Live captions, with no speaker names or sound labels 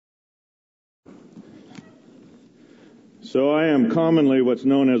So I am commonly what's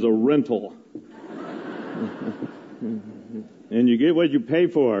known as a rental. And you get what you pay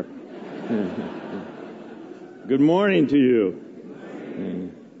for. Good morning to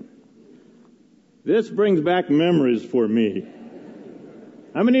you. This brings back memories for me.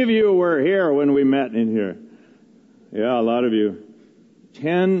 How many of you were here when we met in here? Yeah, a lot of you.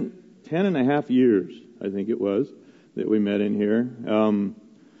 10 and a half years, I think it was, that we met in here.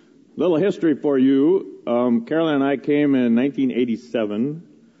 Little history for you. Carolyn and I came in 1987.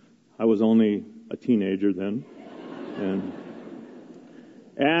 I was only a teenager then.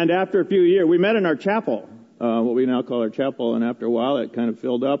 And after a few years, we met in our chapel, what we now call our chapel, and after a while it kind of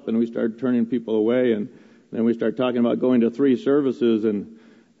filled up and we started turning people away, and then we started talking about going to 3 services, and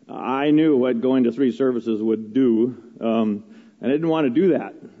I knew what going to 3 services would do, and I didn't want to do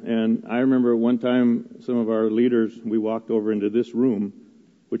that. And I remember one time some of our leaders, we walked over into this room,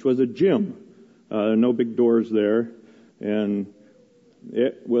 which was a gym. No big doors there, and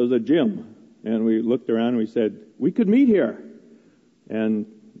it was a gym. And we looked around and we said, we could meet here. And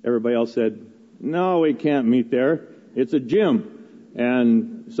everybody else said, no, we can't meet there. It's a gym.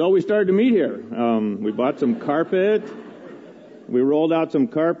 And so we started to meet here. We bought some carpet. We rolled out some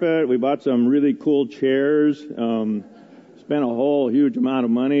carpet. We bought some really cool chairs. Spent a whole huge amount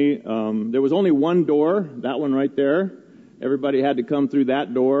of money. There was only one door, that one right there. Everybody had to come through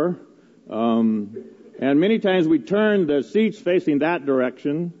that door. And many times we turned the seats facing that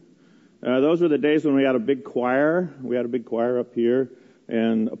direction. Those were the days when we had a big choir. We had a big choir up here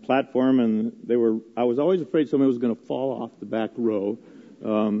and a platform, and I was always afraid somebody was going to fall off the back row.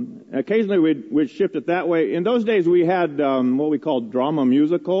 Occasionally we'd shift it that way. In those days we had what we called drama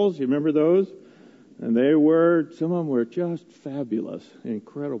musicals. You remember those? And some of them were just fabulous,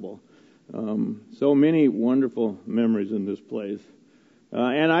 incredible. So many wonderful memories in this place.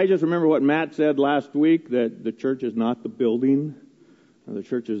 And I just remember what Matt said last week, that the church is not the building, the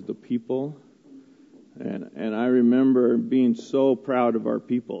church is the people. And I remember being so proud of our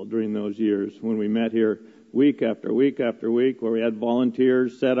people during those years when we met here week after week after week, where we had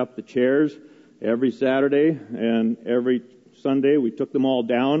volunteers set up the chairs every Saturday, and every Sunday we took them all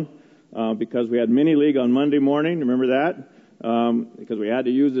down because we had mini league on Monday morning. Remember that? Because we had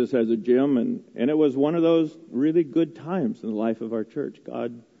to use this as a gym, and it was one of those really good times in the life of our church.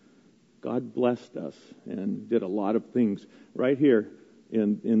 God blessed us and did a lot of things right here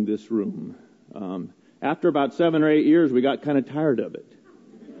in this room. After about 7 or 8 years, we got kind of tired of it.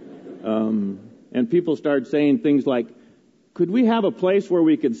 And people started saying things like, could we have a place where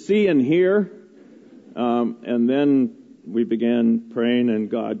we could see and hear? And then we began praying, and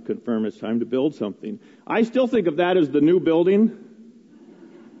God confirmed it's time to build something. I still think of that as the new building.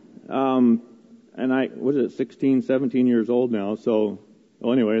 And what is it, 16, 17 years old now. So,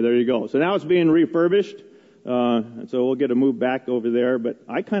 anyway, there you go. So now it's being refurbished. And so we'll get a move back over there. But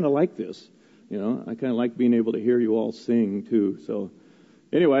I kind of like this. I kind of like being able to hear you all sing too. So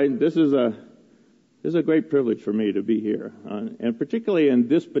anyway, this is a great privilege for me to be here. And particularly in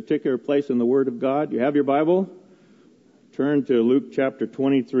this particular place in the Word of God. You have your Bible? Turn to Luke chapter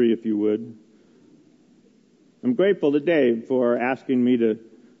 23, if you would. I'm grateful to Dave for asking me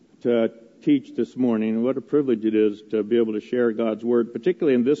to teach this morning. What a privilege it is to be able to share God's Word,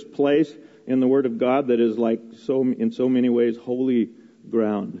 particularly in this place in the Word of God that is in so many ways holy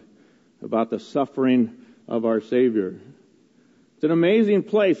ground, about the suffering of our Savior. It's an amazing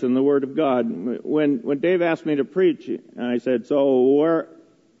place in the Word of God. When Dave asked me to preach, and I said, so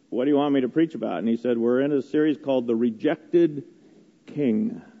what do you want me to preach about? And he said, we're in a series called The Rejected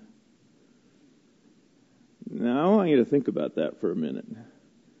King. Now I want you to think about that for a minute.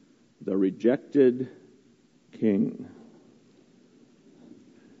 The Rejected King.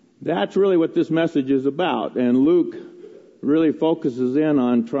 That's really what this message is about. And Luke really focuses in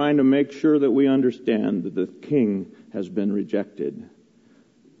on trying to make sure that we understand that the King has been rejected.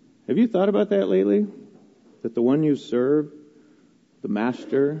 Have you thought about that lately? That the one you serve, the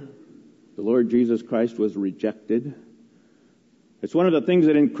Master, the Lord Jesus Christ, was rejected? It's one of the things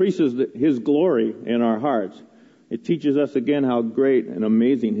that increases His glory in our hearts. It teaches us again how great and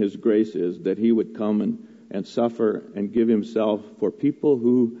amazing His grace is, that He would come and suffer and give Himself for people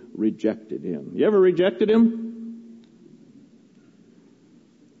who rejected Him. You ever rejected Him?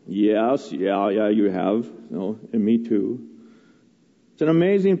 Yes, yeah, you have. And me too. It's an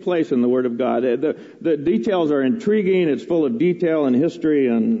amazing place in the Word of God. The details are intriguing. It's full of detail and history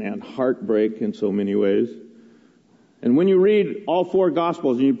and heartbreak in so many ways. And when you read all 4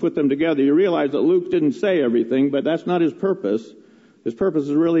 Gospels and you put them together, you realize that Luke didn't say everything, but that's not his purpose. His purpose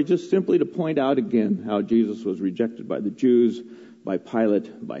is really just simply to point out again how Jesus was rejected by the Jews, by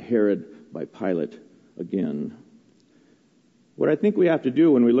Pilate, by Herod, by Pilate again. What I think we have to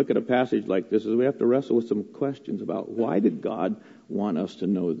do when we look at a passage like this is we have to wrestle with some questions about why did God want us to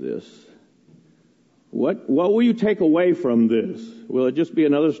know this? What will you take away from this? Will it just be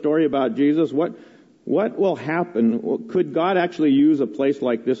another story about Jesus? What will happen? Could God actually use a place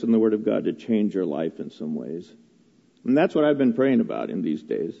like this in the Word of God to change your life in some ways? And that's what I've been praying about in these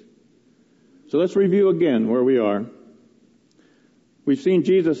days. So let's review again where we are. We've seen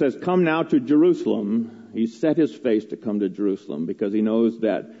Jesus has come now to Jerusalem. He's set his face to come to Jerusalem because he knows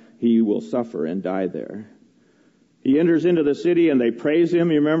that he will suffer and die there. He enters into the city and they praise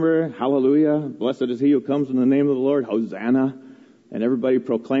him. You remember? Hallelujah. Blessed is he who comes in the name of the Lord. Hosanna. And everybody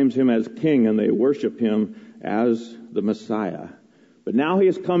proclaims him as king and they worship him as the Messiah. But now he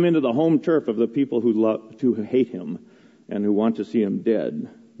has come into the home turf of the people who hate him and who want to see him dead,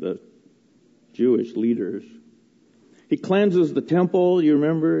 the Jewish leaders. He cleanses the temple, you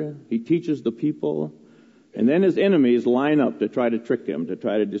remember? He teaches the people. And then his enemies line up to try to trick him, to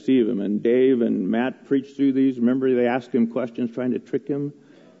try to deceive him. And Dave and Matt preached through these. Remember, they asked him questions trying to trick him.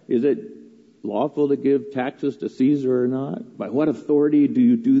 Is it lawful to give taxes to Caesar or not? By what authority do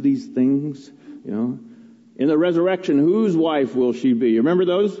you do these things? You know, in the resurrection, whose wife will she be? You remember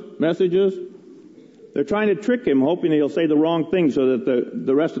those messages? They're trying to trick him, hoping he'll say the wrong thing so that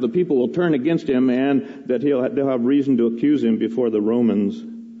the rest of the people will turn against him and that they'll have reason to accuse him before the Romans.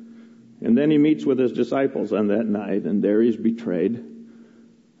 And then he meets with his disciples on that night, and there he's betrayed.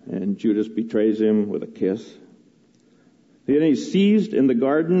 And Judas betrays him with a kiss. Then he's seized in the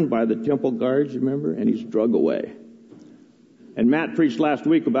garden by the temple guards, remember? And he's dragged away. And Matt preached last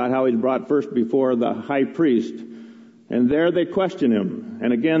week about how he's brought first before the high priest. And there they question him.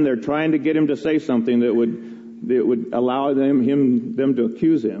 And again, they're trying to get him to say something that would allow them to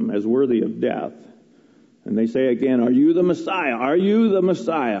accuse him as worthy of death. And they say again, "Are you the Messiah? Are you the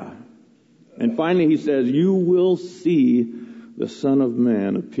Messiah?" And finally he says, "You will see the Son of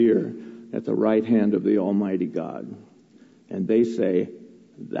Man appear at the right hand of the Almighty God." And they say,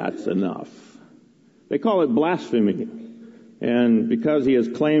 "That's enough." They call it blasphemy. And because he has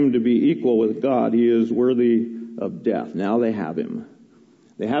claimed to be equal with God, he is worthy of death. Now they have him.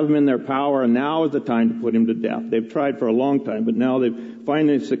 They have him in their power, and now is the time to put him to death. They've tried for a long time, but now they've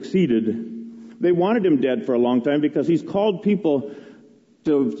finally succeeded. They wanted him dead for a long time because he's called people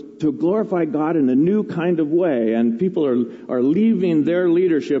to glorify God in a new kind of way, and people are leaving their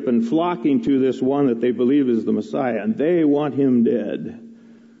leadership and flocking to this one that they believe is the Messiah, and they want him dead.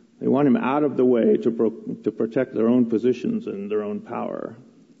 They want him out of the way to protect their own positions and their own power.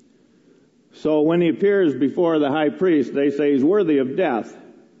 So when he appears before the high priest, they say he's worthy of death.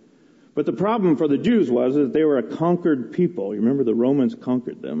 But the problem for the Jews was that they were a conquered people. You remember the Romans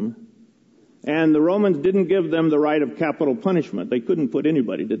conquered them. And the Romans didn't give them the right of capital punishment. They couldn't put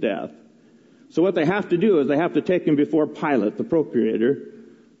anybody to death. So what they have to do is they have to take him before Pilate, the procurator.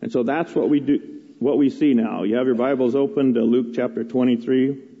 And so that's what we see now. You have your Bibles open to Luke chapter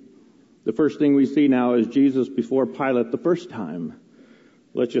 23. The first thing we see now is Jesus before Pilate the first time.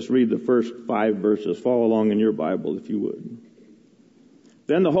 Let's just read the first 5 verses. Follow along in your Bible if you would.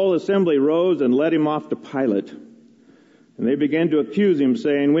 Then the whole assembly rose and led him off to Pilate. And they began to accuse him,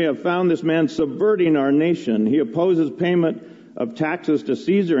 saying, "We have found this man subverting our nation. He opposes payment of taxes to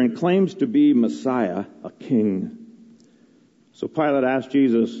Caesar and claims to be Messiah, a king." So Pilate asked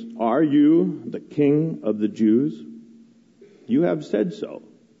Jesus, "Are you the king of the Jews?" "You have said so,"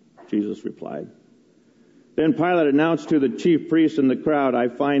 Jesus replied. Then Pilate announced to the chief priests and the crowd, "I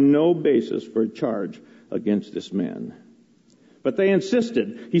find no basis for a charge against this man." But they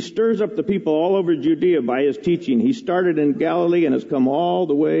insisted. He stirs up the people all over Judea by his teaching. He started in Galilee and has come all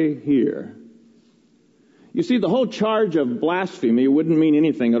the way here. You see, the whole charge of blasphemy wouldn't mean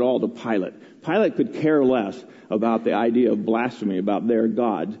anything at all to Pilate. Pilate could care less about the idea of blasphemy, about their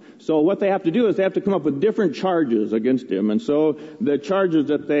God. So what they have to do is they have to come up with different charges against him. And so the charges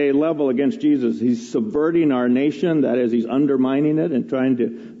that they level against Jesus, he's subverting our nation, that is, he's undermining it and trying to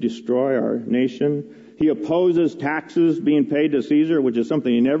destroy our nation. He opposes taxes being paid to Caesar, which is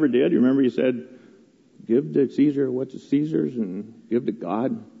something he never did. You remember he said, "Give to Caesar what is Caesar's and give to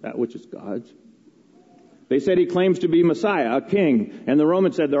God that which is God's." They said he claims to be Messiah, a king. And the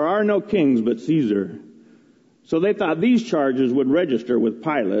Romans said there are no kings but Caesar. So they thought these charges would register with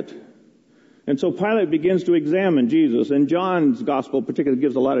Pilate. And so Pilate begins to examine Jesus. And John's gospel particularly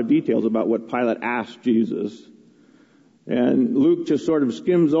gives a lot of details about what Pilate asked Jesus. And Luke just sort of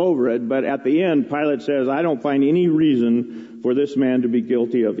skims over it. But at the end, Pilate says, "I don't find any reason for this man to be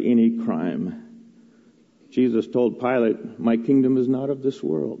guilty of any crime." Jesus told Pilate, "My kingdom is not of this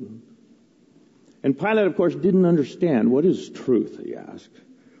world." And Pilate, of course, didn't understand. What is truth, he asked.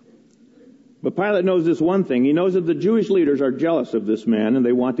 But Pilate knows this one thing. He knows that the Jewish leaders are jealous of this man and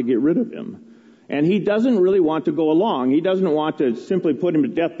they want to get rid of him. And he doesn't really want to go along. He doesn't want to simply put him to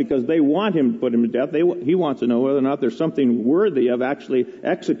death because they want him to put him to death. He wants to know whether or not there's something worthy of actually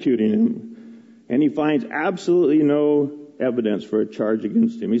executing him. And he finds absolutely no evidence for a charge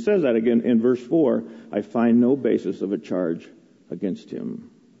against him. He says that again in verse 4, I find no basis of a charge against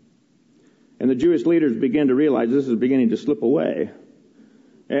him. And the Jewish leaders begin to realize this is beginning to slip away.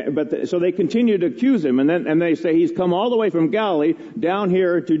 So they continue to accuse him, and they say he's come all the way from Galilee down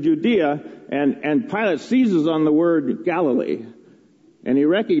here to Judea, and Pilate seizes on the word Galilee. And he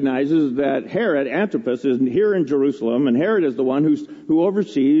recognizes that Herod Antipas is here in Jerusalem, and Herod is the one who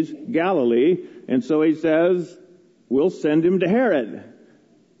oversees Galilee, and so he says, we'll send him to Herod.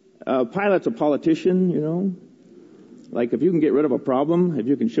 Pilate's a politician, you know. Like if you can get rid of a problem, if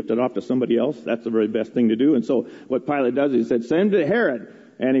you can shift it off to somebody else, that's the very best thing to do. And so what Pilate does is he said, send him to Herod.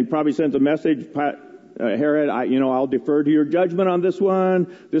 And he probably sends a message, Herod, I'll defer to your judgment on this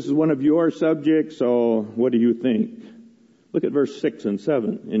one. This is one of your subjects, so what do you think? Look at verse 6 and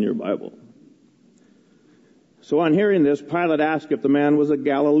 7 in your Bible. So on hearing this, Pilate asked if the man was a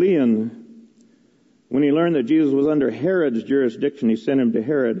Galilean. When he learned that Jesus was under Herod's jurisdiction, he sent him to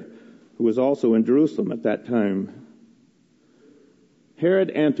Herod, who was also in Jerusalem at that time.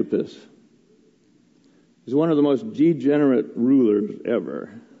 Herod Antipas is one of the most degenerate rulers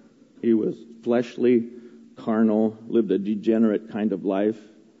ever. He was fleshly, carnal, lived a degenerate kind of life.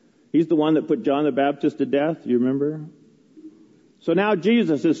 He's the one that put John the Baptist to death, you remember? So now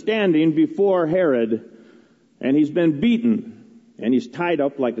Jesus is standing before Herod, and he's been beaten, and he's tied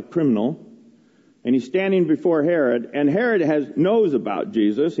up like a criminal, and he's standing before Herod, and Herod knows about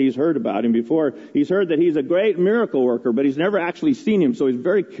Jesus. He's heard about him before. He's heard that he's a great miracle worker, but he's never actually seen him, so he's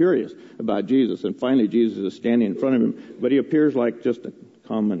very curious about Jesus. And finally, Jesus is standing in front of him, but he appears like just a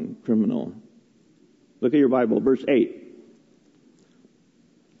common criminal. Look at your Bible, verse 8.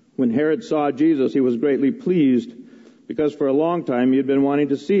 When Herod saw Jesus, he was greatly pleased, because for a long time he had been wanting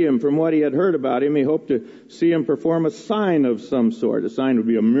to see him. From what he had heard about him, he hoped to see him perform a sign of some sort. A sign would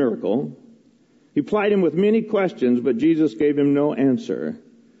be a miracle. He plied him with many questions, but Jesus gave him no answer.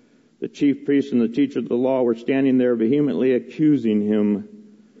 The chief priests and the teachers of the law were standing there vehemently accusing him.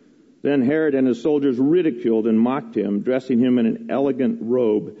 Then Herod and his soldiers ridiculed and mocked him. Dressing him in an elegant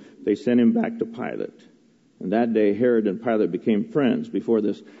robe, they sent him back to Pilate. And that day Herod and Pilate became friends. Before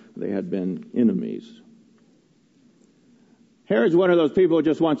this, they had been enemies. Herod's one of those people who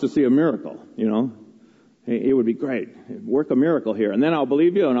just wants to see a miracle, you know. It would be great. Work a miracle here, and then I'll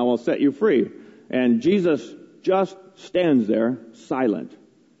believe you and I will set you free. And Jesus just stands there silent,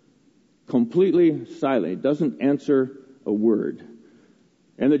 completely silent. He doesn't answer a word.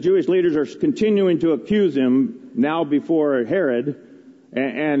 And the Jewish leaders are continuing to accuse him now before Herod.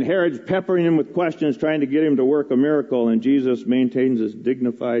 And Herod's peppering him with questions, trying to get him to work a miracle. And Jesus maintains his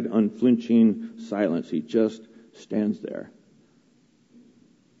dignified, unflinching silence. He just stands there.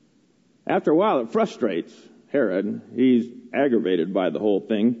 After a while, it frustrates Herod. He's aggravated by the whole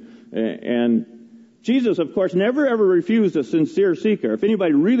thing. And Jesus, of course, never ever refused a sincere seeker. If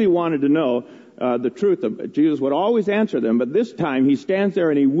anybody really wanted to know the truth of it, Jesus would always answer them. But this time, he stands there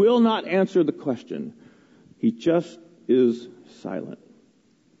and he will not answer the question. He just is silent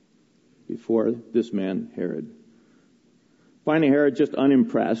before this man, Herod. Finally, Herod's just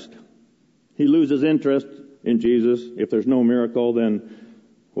unimpressed. He loses interest in Jesus. If there's no miracle, then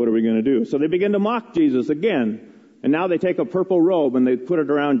what are we going to do? So they begin to mock Jesus again. And now they take a purple robe and they put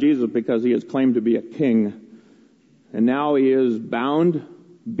it around Jesus because he has claimed to be a king. And now he is bound,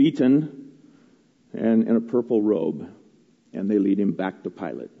 beaten, and in a purple robe. And they lead him back to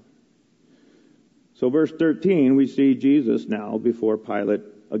Pilate. So verse 13, we see Jesus now before Pilate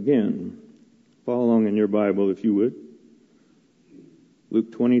again. Follow along in your Bible if you would.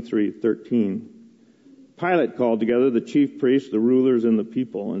 Luke 23:13. Pilate called together the chief priests, the rulers, and the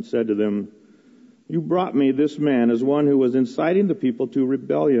people, and said to them, "You brought me this man as one who was inciting the people to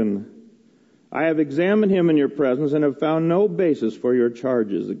rebellion. I have examined him in your presence and have found no basis for your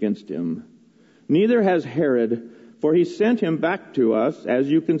charges against him. Neither has Herod, for he sent him back to us. As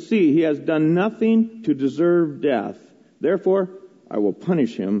you can see, he has done nothing to deserve death. Therefore, I will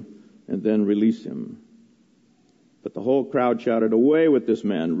punish him and then release him." But the whole crowd shouted, "Away with this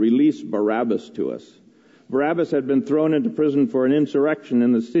man! Release Barabbas to us." Barabbas had been thrown into prison for an insurrection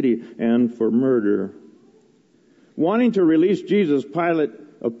in the city and for murder. Wanting to release Jesus, Pilate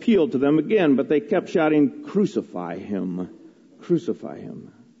appealed to them again, but they kept shouting, "Crucify him! Crucify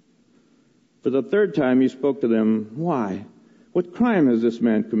him!" For the third time he spoke to them, "Why? What crime has this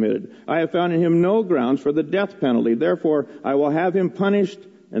man committed? I have found in him no grounds for the death penalty. Therefore, I will have him punished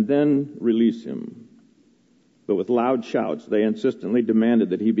and then release him. But with loud shouts, they insistently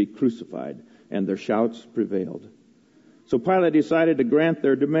demanded that he be crucified, and their shouts prevailed. So Pilate decided to grant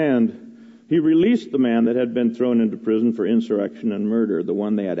their demand. He released the man that had been thrown into prison for insurrection and murder, the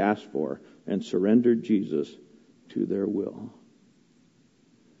one they had asked for, and surrendered Jesus to their will.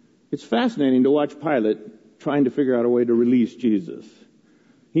 It's fascinating to watch Pilate trying to figure out a way to release Jesus.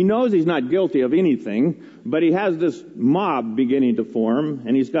 He knows he's not guilty of anything, but he has this mob beginning to form,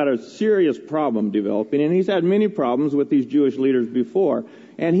 and he's got a serious problem developing, and he's had many problems with these Jewish leaders before.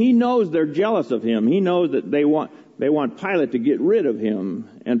 And he knows they're jealous of him. He knows that they want Pilate to get rid of him,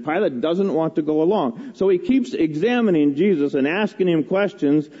 and Pilate doesn't want to go along. So he keeps examining Jesus and asking him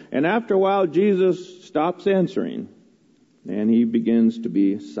questions, and after a while Jesus stops answering, and he begins to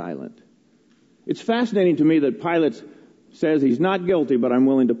be silent. It's fascinating to me that Pilate says he's not guilty, but I'm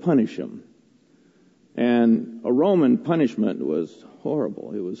willing to punish him. And a Roman punishment was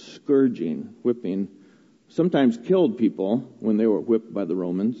horrible. It was scourging, whipping, sometimes killed people when they were whipped by the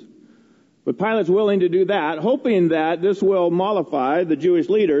Romans. But Pilate's willing to do that, hoping that this will mollify the Jewish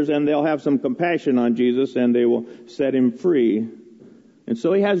leaders and they'll have some compassion on Jesus and they will set him free. And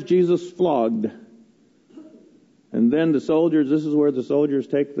so he has Jesus flogged. And then the soldiers, this is where the soldiers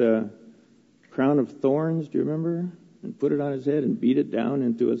take the crown of thorns, do you remember? And put it on his head and beat it down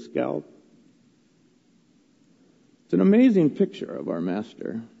into his scalp. It's an amazing picture of our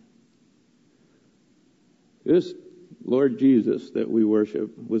Master. This Lord Jesus that we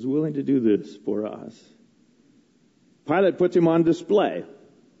worship was willing to do this for us. Pilate puts him on display,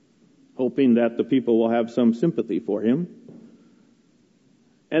 hoping that the people will have some sympathy for him.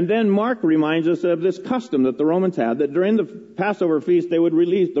 And then Mark reminds us of this custom that the Romans had, that during the Passover feast the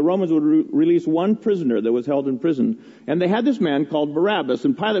Romans would release one prisoner that was held in prison. And they had this man called Barabbas,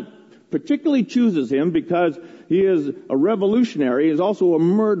 and Pilate particularly chooses him because he is a revolutionary. He is also a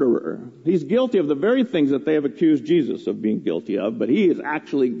murderer. He's guilty of the very things that they have accused Jesus of being guilty of, but he is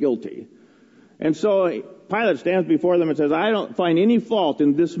actually guilty. And so Pilate stands before them and says, I don't find any fault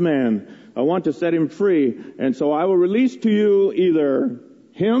in this man. I want to set him free. And so I will release to you either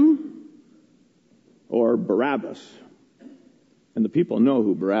him or Barabbas. And the people know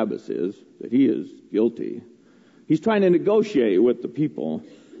who Barabbas is, that he is guilty. He's trying to negotiate with the people.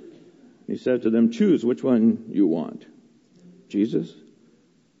 He said to them, choose which one you want, Jesus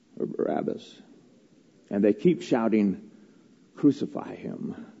or Barabbas. And they keep shouting, crucify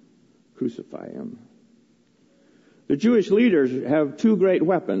him, crucify him. The Jewish leaders have two great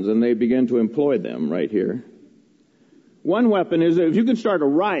weapons, and they begin to employ them right here. One weapon is, if you can start a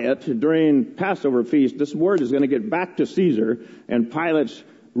riot during Passover feast, this word is going to get back to Caesar, and Pilate's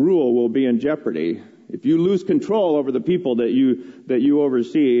rule will be in jeopardy. If you lose control over the people that you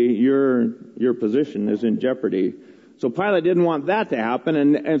oversee, your position is in jeopardy. So Pilate didn't want that to happen,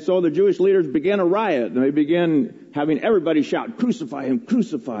 and so the Jewish leaders began a riot, and they began having everybody shout, crucify him,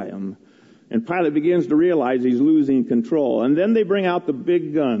 crucify him. And Pilate begins to realize he's losing control. And then they bring out the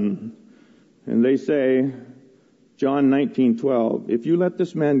big gun, and they say, John 19:12, if you let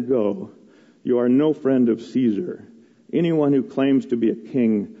this man go, you are no friend of Caesar. Anyone who claims to be a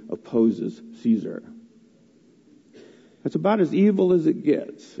king opposes Caesar. That's about as evil as it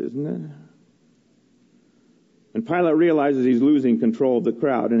gets, isn't it? And Pilate realizes he's losing control of the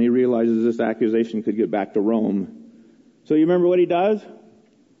crowd, and he realizes this accusation could get back to Rome. So you remember what he does?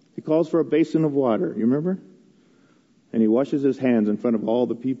 He calls for a basin of water. You remember? And he washes his hands in front of all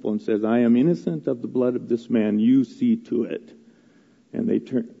the people and says, I am innocent of the blood of this man. You see to it. And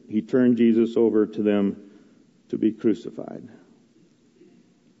he turned Jesus over to them to be crucified.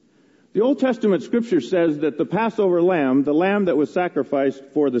 The Old Testament scripture says that the Passover lamb, the lamb that was sacrificed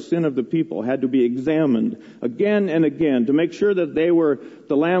for the sin of the people, had to be examined again and again to make sure that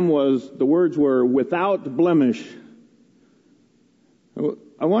the words were without blemish.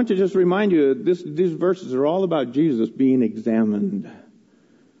 I want to just remind you that these verses are all about Jesus being examined.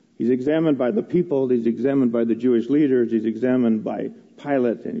 He's examined by the people, he's examined by the Jewish leaders, he's examined by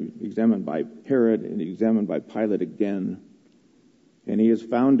Pilate, and he's examined by Herod, and he's examined by Pilate again. And he is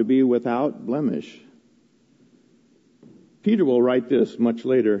found to be without blemish. Peter will write this much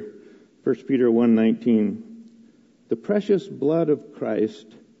later, 1 Peter 1:19. The precious blood of Christ,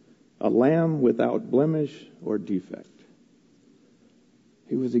 a lamb without blemish or defect.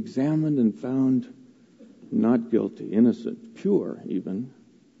 He was examined and found not guilty, innocent, pure even.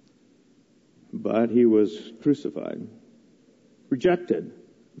 But he was crucified, rejected.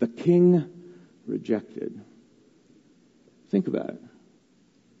 The king rejected. Think about it.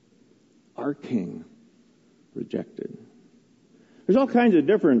 Our king rejected. There's all kinds of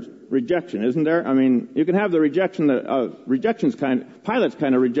different rejection, isn't there? I mean, you can have the rejection, Pilate's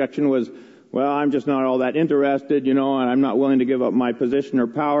kind of rejection was, well, I'm just not all that interested, and I'm not willing to give up my position or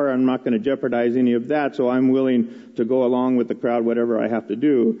power. I'm not going to jeopardize any of that, so I'm willing to go along with the crowd, whatever I have to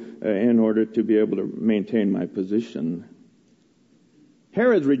do, in order to be able to maintain my position.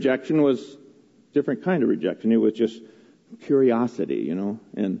 Herod's rejection was a different kind of rejection. It was just curiosity,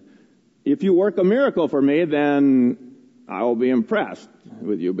 and if you work a miracle for me, then I will be impressed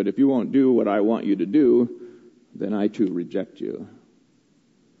with you. But if you won't do what I want you to do, then I too reject you.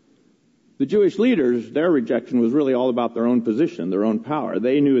 The Jewish leaders, their rejection was really all about their own position, their own power.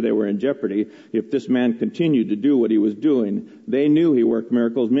 They knew they were in jeopardy if this man continued to do what he was doing. They knew he worked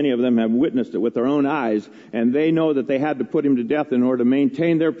miracles. Many of them have witnessed it with their own eyes, and they know that they had to put him to death in order to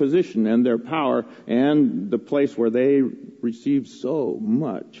maintain their position and their power and the place where they received so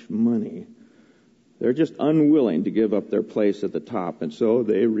much money. They're just unwilling to give up their place at the top, and so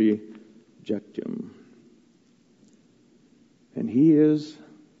they reject him. And he is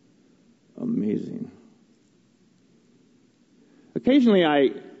amazing. Occasionally I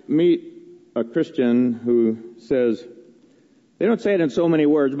meet a Christian who says, they don't say it in so many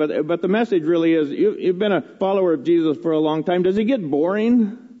words, but the message really is, you've been a follower of Jesus for a long time. Does he get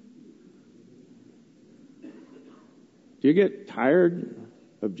boring? Do you get tired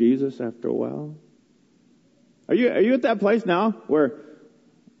of Jesus after a while? Are you at that place now where,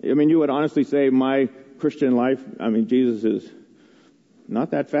 you would honestly say my Christian life, Jesus is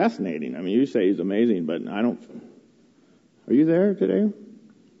not that fascinating. You say he's amazing, but I don't. Are you there today?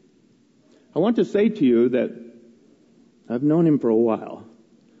 I want to say to you that I've known him for a while.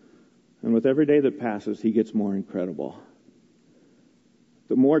 And with every day that passes, he gets more incredible.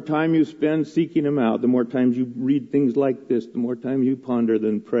 The more time you spend seeking him out, the more times you read things like this, the more time you ponder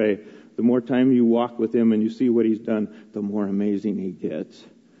and pray, the more time you walk with him and you see what he's done, the more amazing he gets.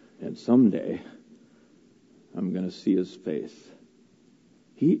 And someday, I'm going to see his face.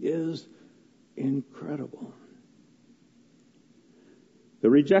 He is incredible. The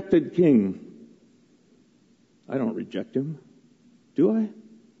rejected king. I don't reject him. Do I?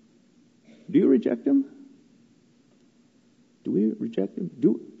 Do you reject him? Do we reject him?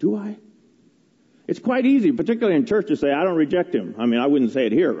 Do I? It's quite easy, particularly in church, to say, I don't reject him. I wouldn't say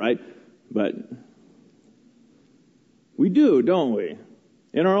it here, right? But we do, don't we?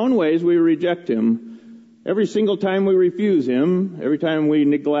 In our own ways, we reject him. Every single time we refuse him, every time we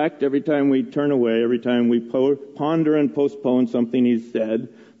neglect, every time we turn away, every time we ponder and postpone something he's said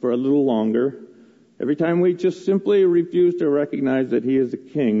for a little longer, every time we just simply refuse to recognize that he is the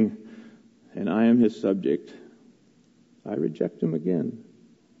king and I am his subject, I reject him again.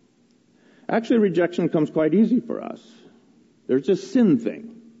 Actually, rejection comes quite easy for us. There's this sin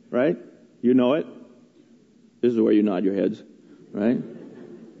thing, right? You know it. This is where you nod your heads, right?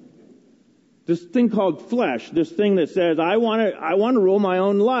 This thing called flesh, this thing that says, I want to rule my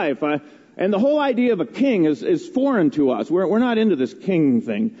own life. And the whole idea of a king is foreign to us. We're not into this king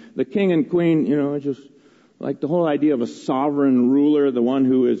thing. The king and queen, it's just like the whole idea of a sovereign ruler, the one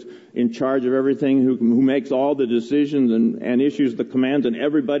who is in charge of everything, who makes all the decisions and issues the commands and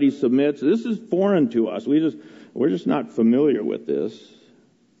everybody submits. This is foreign to us. We're just not familiar with this.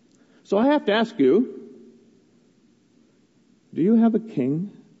 So I have to ask you, do you have a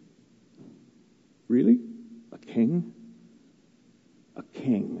king? Really? A king? A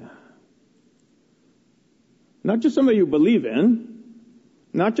king. Not just somebody you believe in.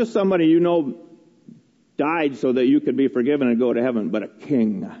 Not just somebody died so that you could be forgiven and go to heaven, but a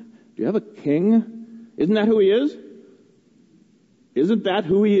king. Do you have a king? Isn't that who he is? Isn't that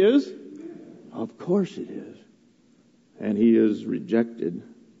who he is? Of course it is. And he is rejected.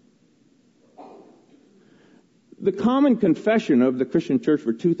 The common confession of the Christian church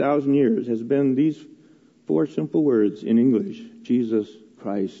for 2,000 years has been these 4 simple words in English. Jesus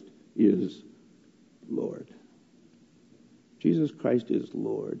Christ is Lord. Jesus Christ is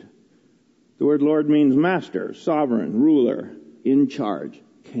Lord. The word Lord means master, sovereign, ruler, in charge,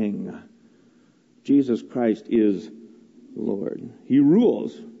 king. Jesus Christ is Lord. He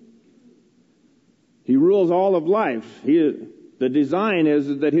rules. He rules all of life. The design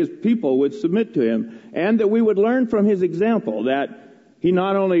is that his people would submit to him and that we would learn from his example that he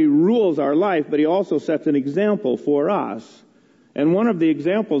not only rules our life, but he also sets an example for us. And one of the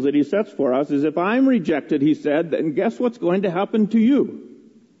examples that he sets for us is if I'm rejected, he said, then guess what's going to happen to you?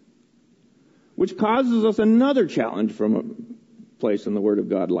 Which causes us another challenge from a place in the Word of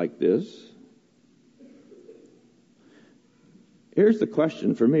God like this. Here's the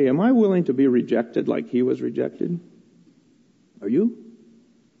question for me. Am I willing to be rejected like he was rejected? Are you?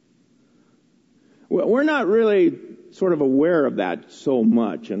 Well, we're not really sort of aware of that so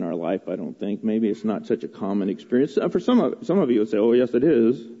much in our life, I don't think. Maybe it's not such a common experience. For some of you would say, oh, yes, it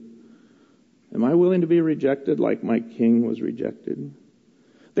is. Am I willing to be rejected like my king was rejected?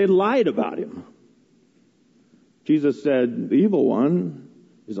 They lied about him. Jesus said, the evil one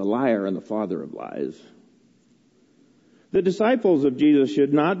is a liar and the father of lies. The disciples of Jesus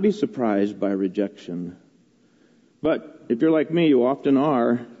should not be surprised by rejection. But if you're like me, you often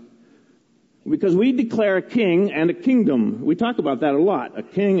are. Because we declare a king and a kingdom. We talk about that a lot, a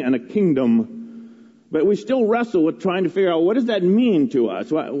king and a kingdom. But we still wrestle with trying to figure out, what does that mean to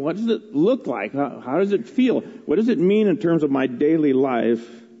us? What does it look like? How does it feel? What does it mean in terms of my daily life?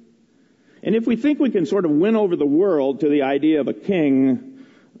 And if we think we can sort of win over the world to the idea of a king,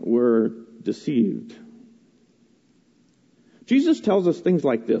 we're deceived. Jesus tells us things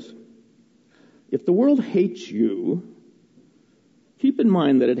like this. If the world hates you, keep in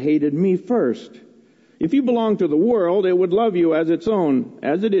mind that it hated me first. If you belong to the world, it would love you as its own.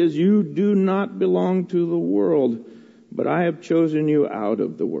 As it is, you do not belong to the world, but I have chosen you out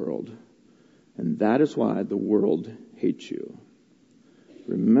of the world. And that is why the world hates you.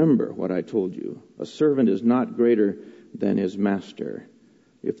 Remember what I told you. A servant is not greater than his master.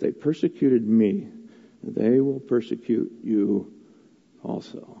 If they persecuted me, they will persecute you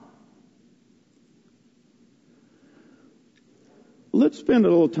also. Let's spend a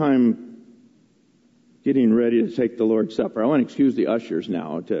little time getting ready to take the Lord's Supper. I want to excuse the ushers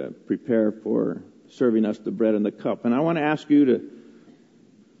now to prepare for serving us the bread and the cup. And I want to ask you to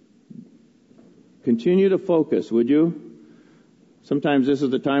continue to focus, would you? Sometimes this is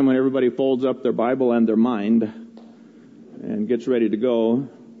the time when everybody folds up their Bible and their mind and gets ready to go.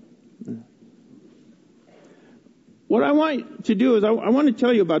 What I want to do is I want to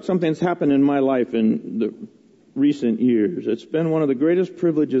tell you about something that's happened in my life in the recent years. It's been one of the greatest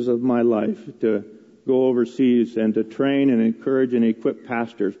privileges of my life to go overseas and to train and encourage and equip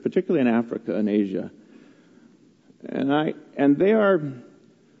pastors, particularly in Africa and Asia. And they're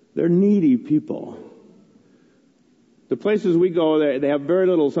needy people. The places we go, they have very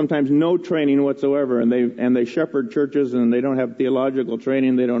little, sometimes no training whatsoever, and they shepherd churches, and they don't have theological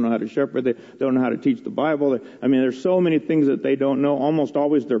training. They don't know how to shepherd. They don't know how to teach the Bible. There's so many things that they don't know. Almost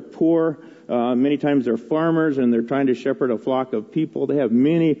always they're poor. Many times they're farmers, and they're trying to shepherd a flock of people. They have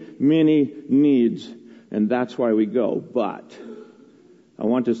many, many needs, and that's why we go. But I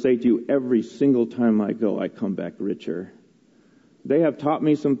want to say to you, every single time I go, I come back richer. They have taught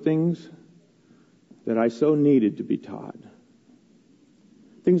me some things that I so needed to be taught.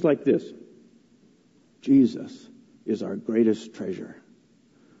 Things like this. Jesus is our greatest treasure.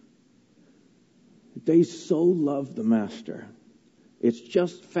 They so love the Master. It's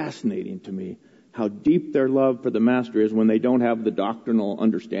just fascinating to me how deep their love for the Master is when they don't have the doctrinal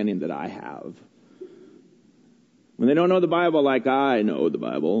understanding that I have. When they don't know the Bible like I know the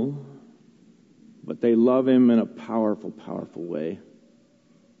Bible, but they love Him in a powerful, powerful way.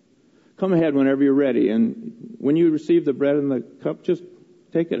 Come ahead whenever you're ready, and when you receive the bread and the cup, just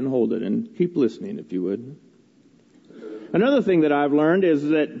take it and hold it, and keep listening if you would. Another thing that I've learned is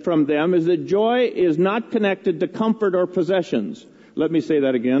that from them is that joy is not connected to comfort or possessions. Let me say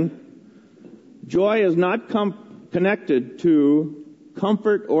that again. Joy is not connected to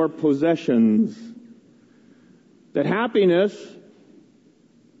comfort or possessions. That happiness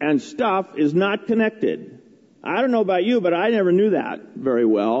and stuff is not connected. I don't know about you, but I never knew that very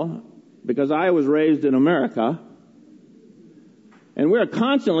well, because I was raised in America, and we're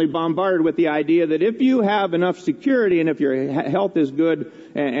constantly bombarded with the idea that if you have enough security and if your health is good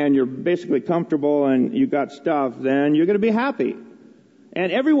and you're basically comfortable and you got stuff, then you're going to be happy.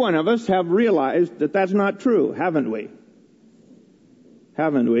 And every one of us have realized that that's not true, haven't we?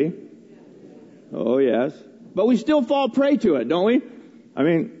 Haven't we? Oh, yes. But we still fall prey to it, don't we?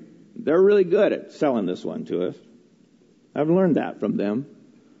 They're really good at selling this one to us. I've learned that from them.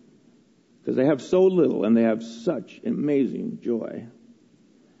 Because they have so little and they have such amazing joy.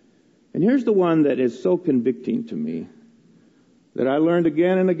 And here's the one that is so convicting to me, that I learned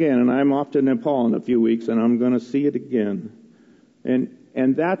again and again, and I'm off to Nepal in a few weeks, and I'm going to see it again.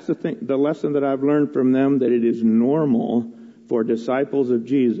 And that's the lesson that I've learned from them, that it is normal for disciples of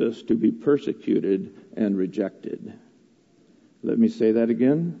Jesus to be persecuted and rejected. Let me say that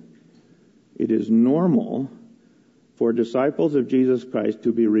again. It is normal for disciples of Jesus Christ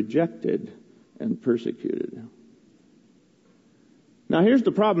to be rejected and persecuted. Now, here's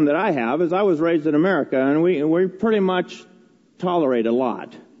the problem that I have, is I was raised in America, and we pretty much tolerate a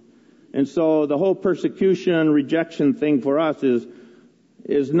lot. And so the whole persecution, rejection thing for us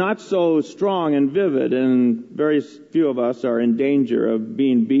is not so strong and vivid, and very few of us are in danger of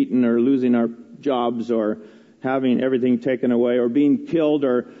being beaten or losing our jobs or having everything taken away or being killed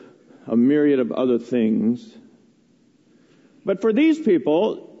or a myriad of other things. But for these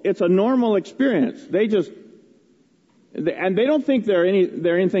people, it's a normal experience. They don't think they're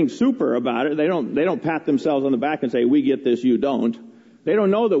anything super about it. They don't pat themselves on the back and say, we get this, you don't. They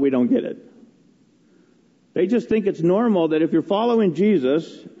don't know that we don't get it. They just think it's normal that if you're following Jesus,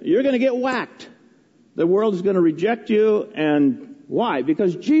 you're going to get whacked. The world is going to reject you. And why?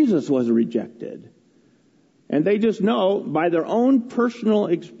 Because Jesus was rejected. And they just know by their own personal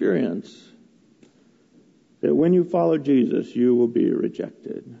experience that when you follow Jesus, you will be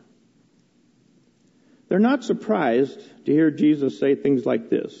rejected. They're not surprised to hear Jesus say things like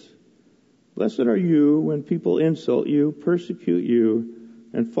this. Blessed are you when people insult you, persecute you,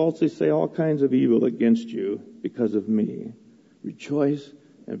 and falsely say all kinds of evil against you because of me. Rejoice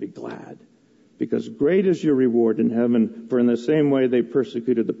and be glad, because great is your reward in heaven, for in the same way they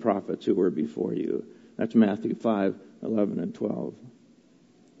persecuted the prophets who were before you. That's Matthew 5:11 and 12.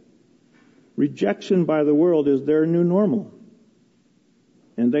 Rejection by the world is their new normal.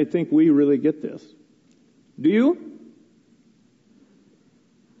 And they think we really get this. Do you?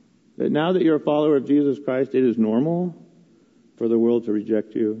 That now that you're a follower of Jesus Christ, it is normal for the world to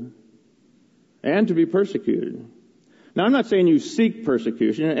reject you and to be persecuted. Now, I'm not saying you seek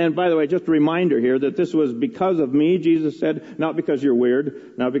persecution. And by the way, just a reminder here that this was because of me, Jesus said, not because you're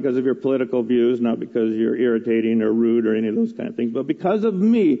weird, not because of your political views, not because you're irritating or rude or any of those kind of things, but because of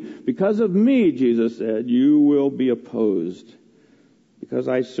me, Jesus said, you will be opposed. Because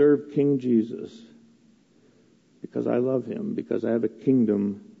I serve King Jesus. Because I love him. Because I have a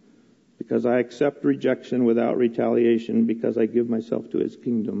kingdom. Because I accept rejection without retaliation. Because I give myself to his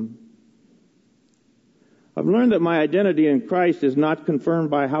kingdom. I've learned that my identity in Christ is not confirmed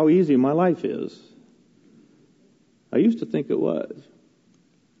by how easy my life is. I used to think it was.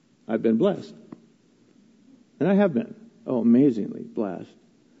 I've been blessed. And I have been. Oh, amazingly blessed.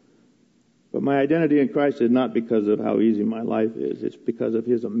 But my identity in Christ is not because of how easy my life is. It's because of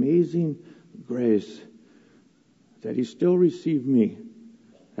his amazing grace that he still received me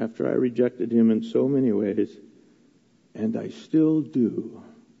after I rejected him in so many ways. And I still do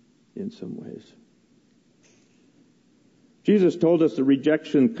in some ways. Jesus told us the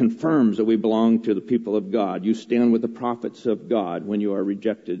rejection confirms that we belong to the people of God. You stand with the prophets of God when you are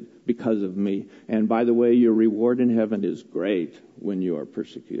rejected because of me. And by the way, your reward in heaven is great when you are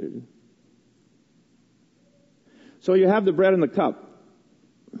persecuted. So you have the bread and the cup.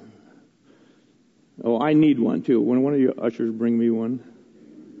 Oh, I need one too. When one of you ushers bring me one.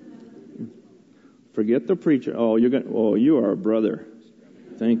 Forget the preacher. Oh, you are a brother.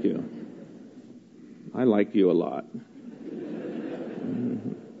 Thank you. I like you a lot.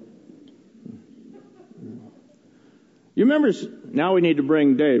 You remember, now we need to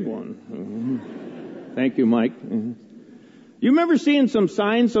bring Dave one. Thank you, Mike. You remember seeing some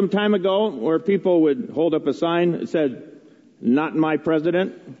signs some time ago where people would hold up a sign that said, "Not my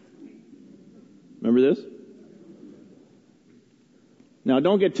president"? Remember this? Now,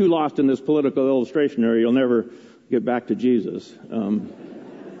 don't get too lost in this political illustration or you'll never get back to Jesus.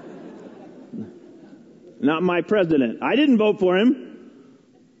 Not my president. I didn't vote for him.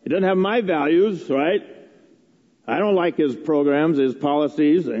 He doesn't have my values, right? I don't like his programs, his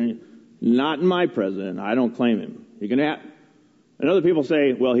policies. Not my president. I don't claim him. And other people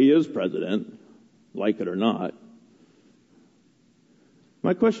say, well, he is president, like it or not.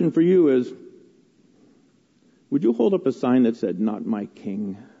 My question for you is, would you hold up a sign that said, "Not my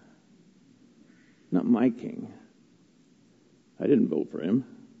king"? Not my king. I didn't vote for him.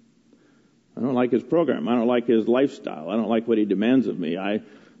 I don't like his program. I don't like his lifestyle. I don't like what he demands of me. I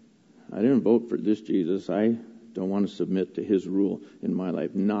didn't vote for this Jesus. I don't want to submit to his rule in my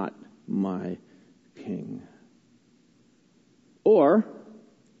life. Not my king. Or,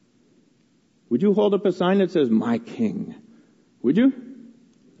 would you hold up a sign that says, "My king"? Would you?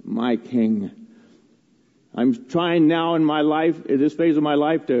 My king. I'm trying now in my life, in this phase of my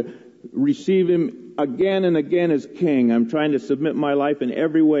life, to receive him again and again as king. I'm trying to submit my life in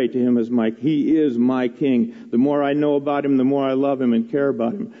every way to him as he is my king. The more I know about him, the more I love him and care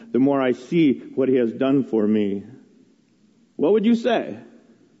about him, the more I see what he has done for me. What would you say?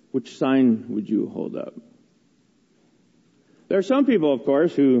 Which sign would you hold up? There are some people, of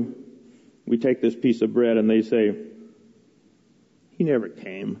course, who we take this piece of bread and they say, "He never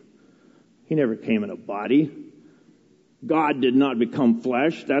came. He never came in a body. God did not become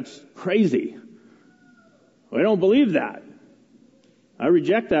flesh. That's crazy. I don't believe that. I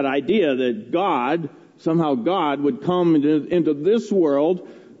reject that idea that somehow God would come into this world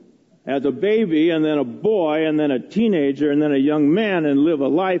as a baby and then a boy and then a teenager and then a young man and live a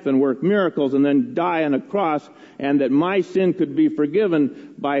life and work miracles and then die on a cross, and that my sin could be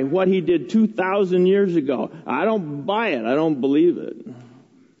forgiven by what he did 2,000 years ago. I don't buy it. I don't believe it.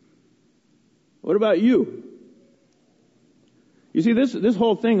 What about you? You see, this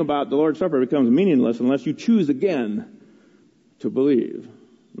whole thing about the Lord's Supper becomes meaningless unless you choose again to believe,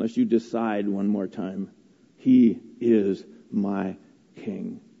 unless you decide one more time, he is my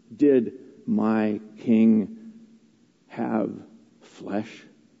King. Did my King have flesh?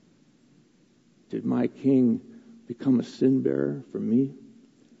 Did my King become a sin bearer for me?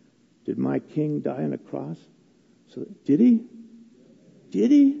 Did my King die on a cross? So did he?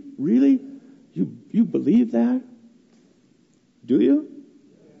 Did he? Really? You believe that? Do you?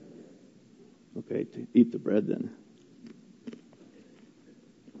 Okay, eat the bread then.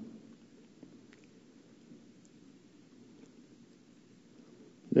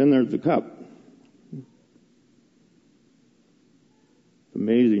 Then there's the cup.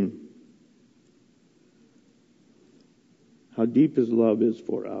 Amazing how deep his love is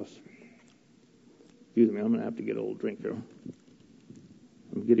for us. Excuse me, I'm going to have to get a little drink here.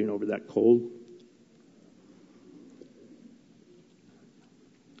 I'm getting over that cold.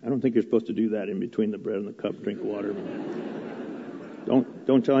 I don't think you're supposed to do that in between the bread and the cup. Drink water.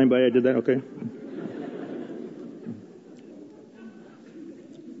 Don't tell anybody I did that, okay?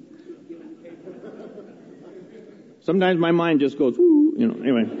 Sometimes my mind just goes, woo,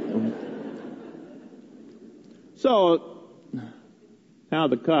 anyway. So, now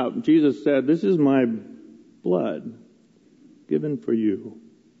the cup. Jesus said, this is my blood given for you.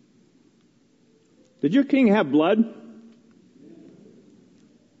 Did your King have blood?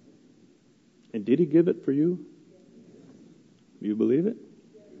 And did he give it for you? Do you believe it?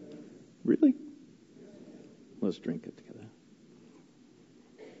 Really? Let's drink it together.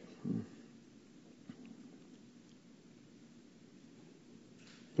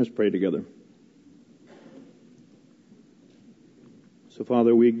 Let's pray together. So,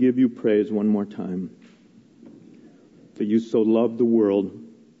 Father, we give you praise one more time that you so loved the world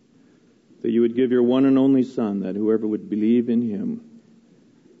that you would give your one and only Son, that whoever would believe in him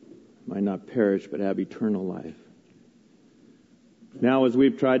might not perish but have eternal life. Now, as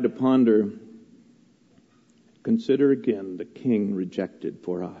we've tried to ponder, consider again the King rejected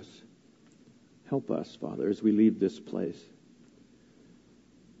for us. Help us, Father, as we leave this place,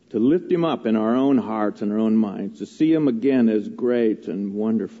 to lift him up in our own hearts and our own minds, to see him again as great and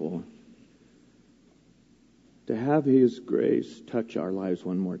wonderful, to have his grace touch our lives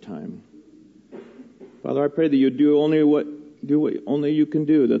one more time. Father, I pray that you do what only you can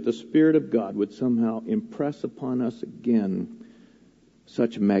do, that the Spirit of God would somehow impress upon us again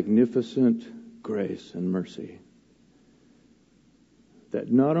such magnificent grace and mercy, that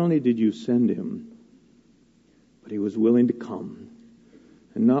not only did you send him, but he was willing to come.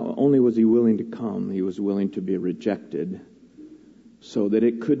 And not only was he willing to come, he was willing to be rejected so that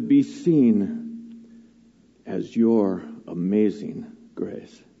it could be seen as your amazing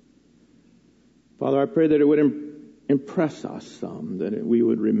grace. Father, I pray that it would impress us some, that we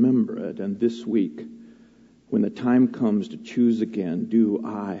would remember it. And this week, when the time comes to choose again, do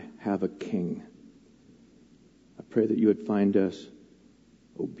I have a King? I pray that you would find us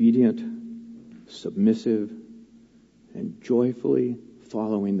obedient, submissive, and joyfully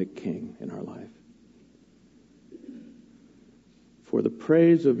following the King in our life. For the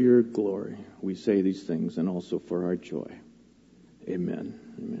praise of your glory, we say these things, and also for our joy. Amen.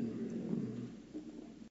 Amen.